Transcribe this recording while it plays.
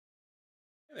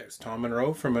Hey, there's Tom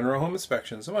Monroe from Monroe Home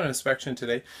Inspections. I'm on an inspection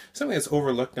today. Something that's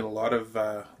overlooked in a lot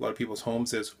of people's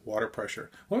homes is water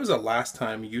pressure. When was the last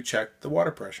time you checked the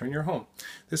water pressure in your home?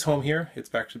 This home here,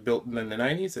 it's actually built in the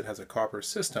 90s. It has a copper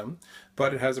system,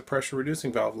 but it has a pressure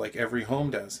reducing valve like every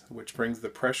home does, which brings the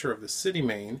pressure of the city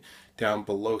main down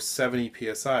below 70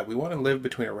 psi. We want to live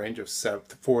between a range of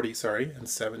 40 and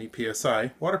 70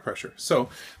 psi water pressure. So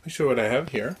let me show you what I have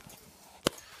here.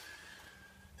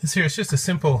 This here is just a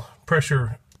simple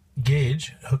pressure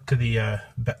gauge hooked to the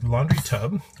laundry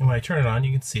tub, and when I turn it on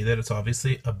you can see that it's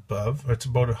obviously above, or it's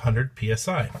about 100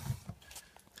 psi.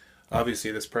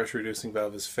 Obviously this pressure reducing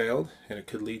valve has failed, and it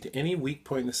could lead to any weak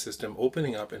point in the system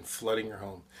opening up and flooding your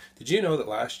home. Did you know that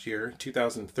last year,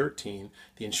 2013,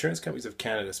 the insurance companies of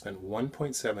Canada spent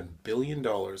 $1.7 billion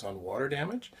on water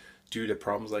damage due to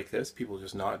problems like this, people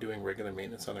just not doing regular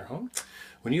maintenance on their home?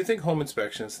 When you think home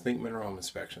inspections, think Monroe Home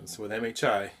Inspections. With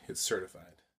MHI, it's certified.